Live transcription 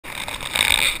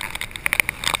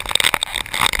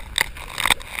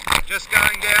Just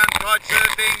going down kite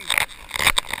surfing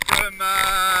from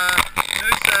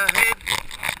Noosa Head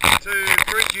to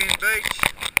Bridging Beach.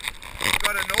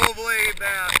 Got a northerly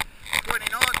about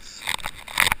 20 knots.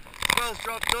 Swell's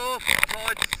dropped off,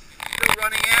 tide's still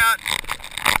running out.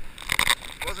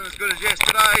 Wasn't as good as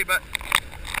yesterday, but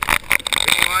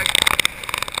anyway,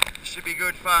 should be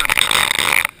good fun.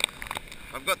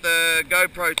 I've got the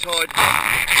GoPro tied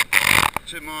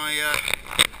to my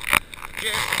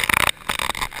jet.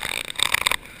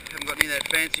 Haven't got any of that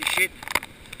fancy shit,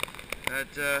 but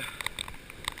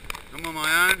I'm on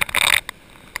my own,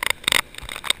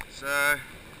 so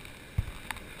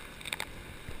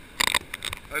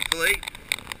hopefully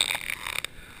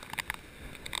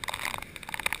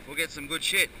we'll get some good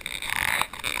shit.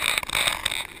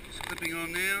 Just clipping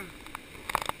on now.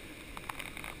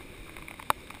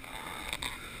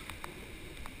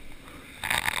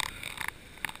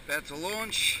 About to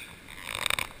launch.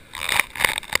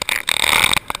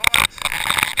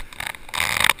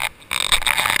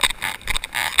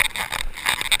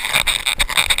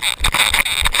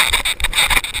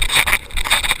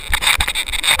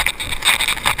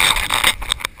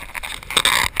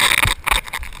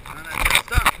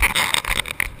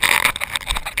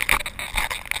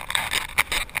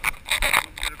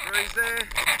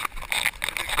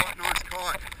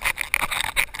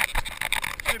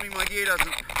 Assuming my gear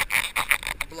doesn't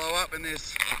blow up and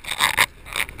there's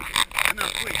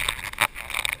enough wind.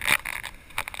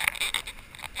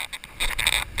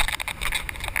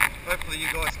 Hopefully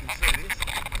you guys can see this.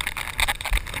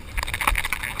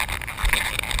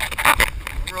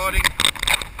 I'm riding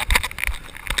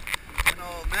an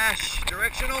old Nash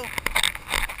directional,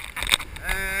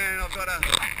 and I've got a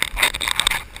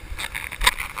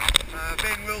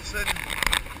Ben Wilson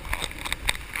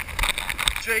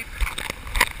cheap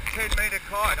 10-metre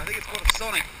kite. I think it's called a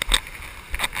Sonic,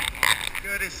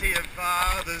 courtesy of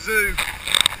the zoo,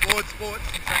 Lord Sports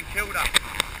in St Kilda.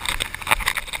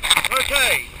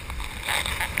 Okay.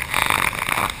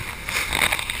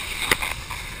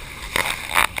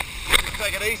 Just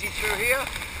take it easy through here.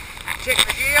 Check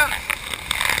the gear.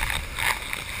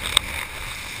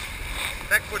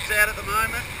 Back foot's out at the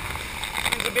moment.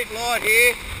 It's a bit light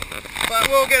here, but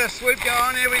we'll get a swoop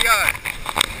going. Here we go.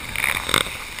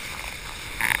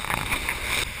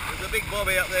 There's a big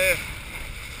bobby up there.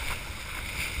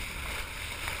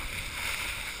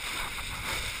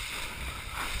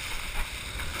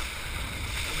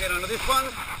 We'll get onto this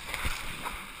one.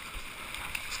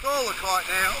 Stall the kite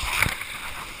now.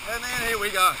 And then here we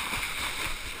go.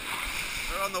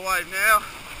 We're on the wave now.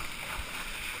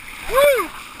 Woo!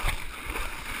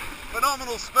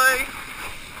 Phenomenal speed.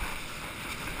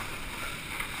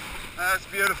 That's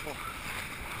beautiful.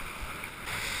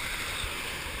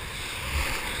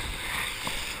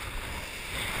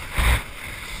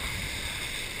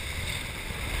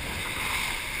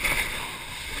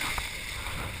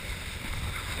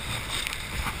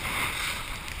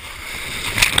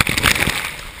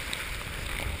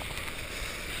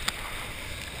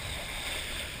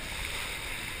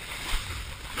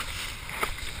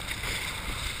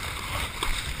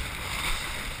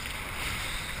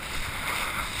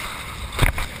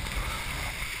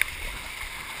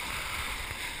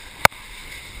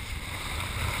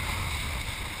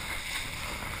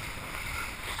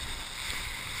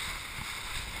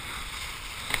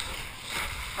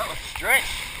 That was stretch.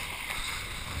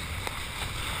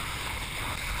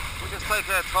 We'll just take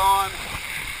our time.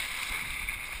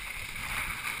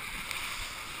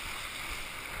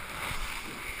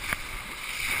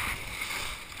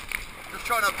 Just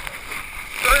trying to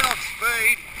burn off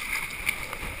speed.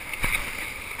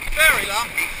 Very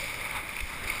lumpy.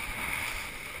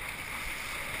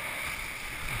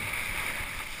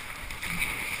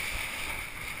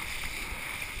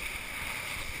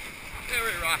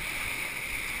 Very rough.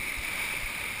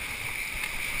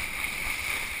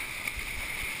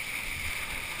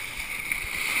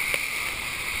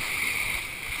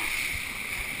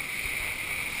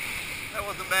 That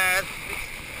wasn't bad.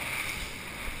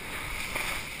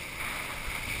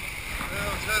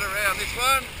 We'll turn around this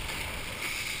one.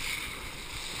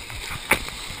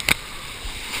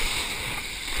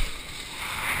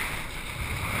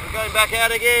 We're going back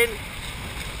out again.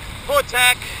 Port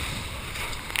tack.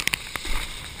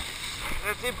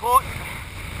 That's important.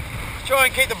 Try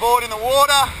and keep the board in the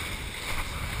water.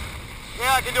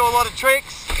 Yeah, I can do a lot of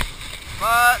tricks,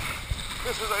 but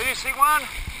this is an interesting one.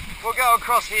 We'll go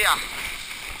across here.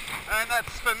 And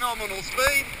that's phenomenal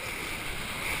speed.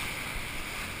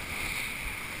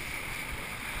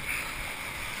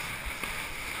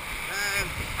 And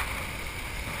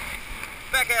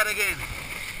back out again.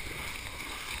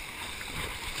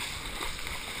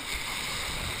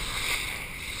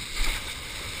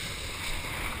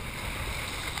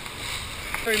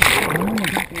 very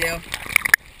much back now.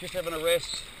 Just having a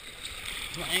rest.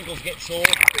 My ankles get sore.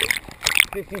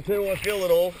 52, I feel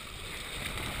it all.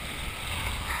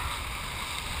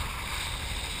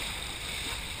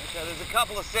 Okay, there's a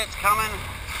couple of sets coming.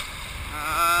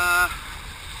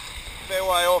 Fair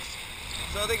way off.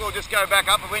 So I think we'll just go back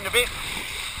up and wind a bit.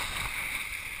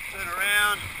 Turn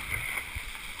around.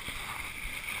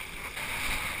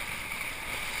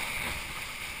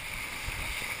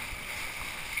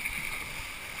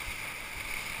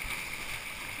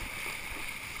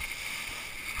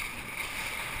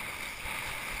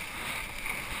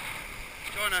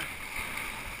 Trying to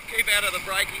keep out of the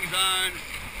braking zone.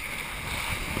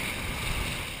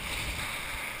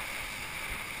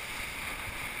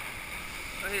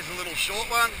 Here's a little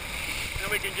short one, and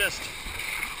we can just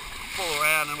pull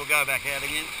around and we'll go back out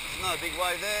again. There's no big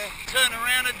wave there. Turn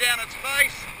around and down its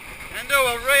face and do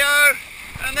a Rio,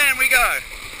 and then we go.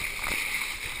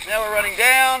 Now we're running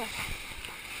down.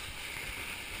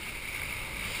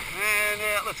 And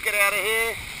let's get out of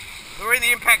here. We're in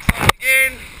the impact zone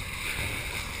again.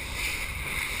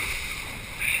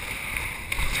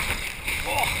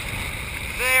 Oh,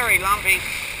 very lumpy.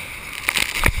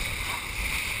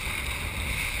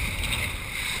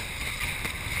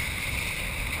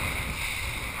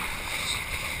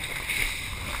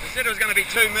 I said it was going to be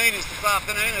 2 meters this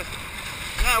afternoon. There's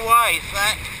no way it's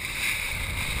that.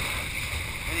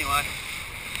 Anyway.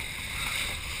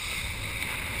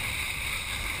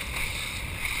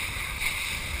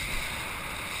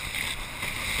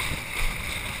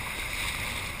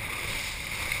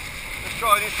 Let's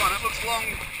try this one. It looks long,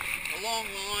 a long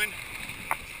line.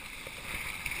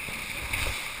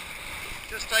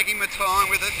 Just taking my time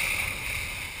with it.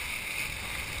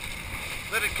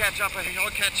 Let it catch up. I'll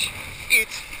catch it.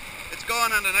 It's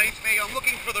gone underneath me. I'm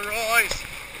looking for the rise.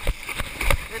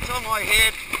 It's on my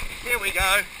head. Here we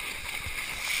go.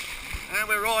 And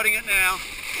we're riding it now.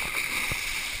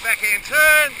 Backhand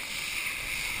turn.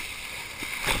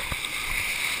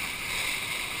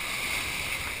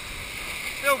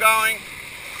 Still going.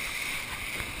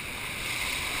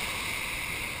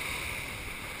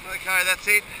 Okay, that's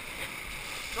it.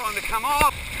 Time to come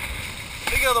off.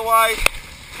 Bigger the wave.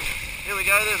 Here we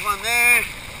go, there's one there.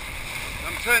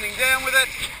 I'm turning down with it.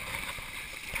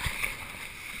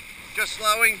 Just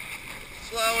slowing,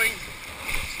 slowing,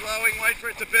 slowing, wait for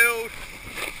it to build.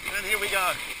 And here we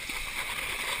go.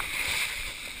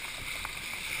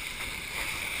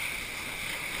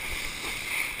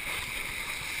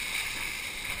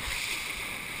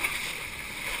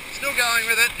 Still going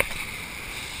with it.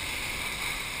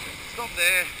 Stop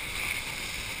there.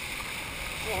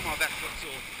 Oh, my back foot's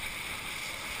sore.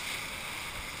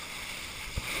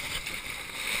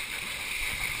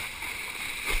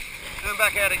 And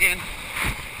back out again.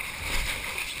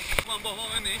 One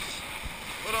behind this,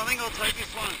 but I think I'll take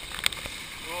this one.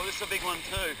 Oh, this is a big one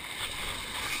too.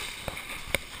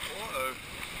 Uh-oh.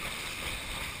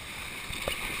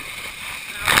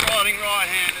 Now I'm riding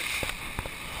right-handed.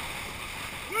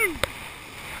 Woo!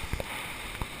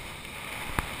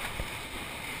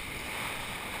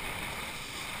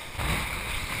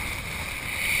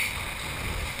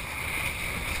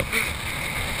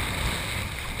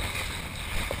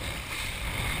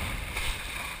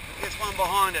 One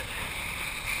behind it.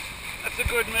 That's a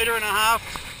good 1.5 meters,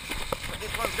 but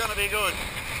this one's going to be good.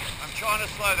 I'm trying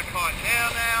to slow the kite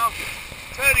down now,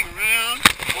 turning around,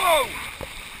 whoa,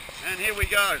 and here we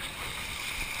go.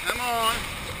 Come on,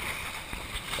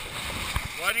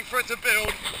 waiting for it to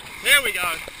build, here we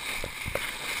go.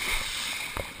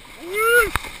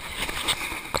 Woo!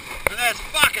 And that's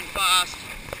fucking fast.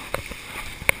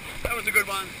 That was a good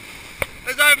one.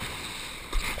 There's over.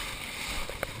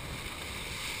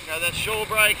 Okay, that's shore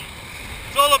break.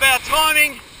 It's all about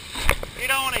timing. You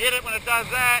don't want to hit it when it does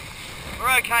that.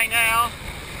 We're okay now.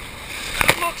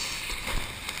 It looks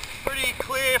pretty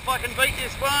clear if I can beat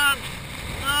this one.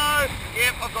 No.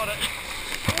 Yep, I've got it.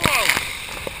 Whoa.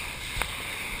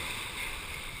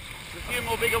 There's a few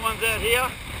more bigger ones out here.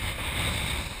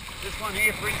 This one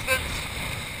here, for instance.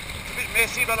 It's a bit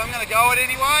messy, but I'm going to go it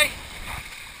anyway.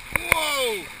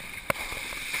 Whoa.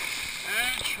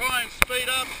 And try and speed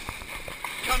up.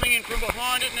 Coming in from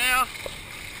behind it now.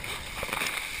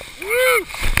 Woo!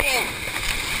 Oh,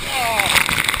 oh,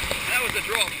 that was a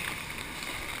drop.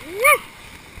 Woo!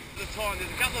 The time.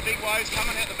 There's a couple of big waves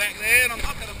coming out the back there, and I'm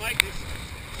not going to make this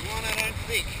one, I don't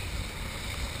think.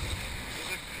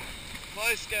 There's a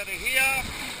close go to here.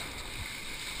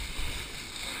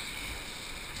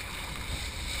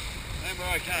 And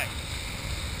we're okay.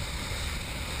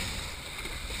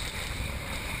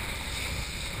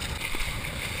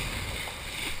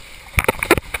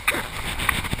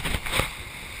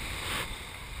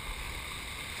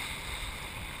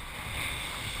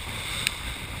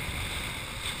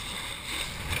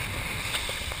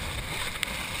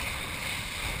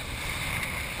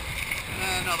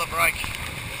 another break.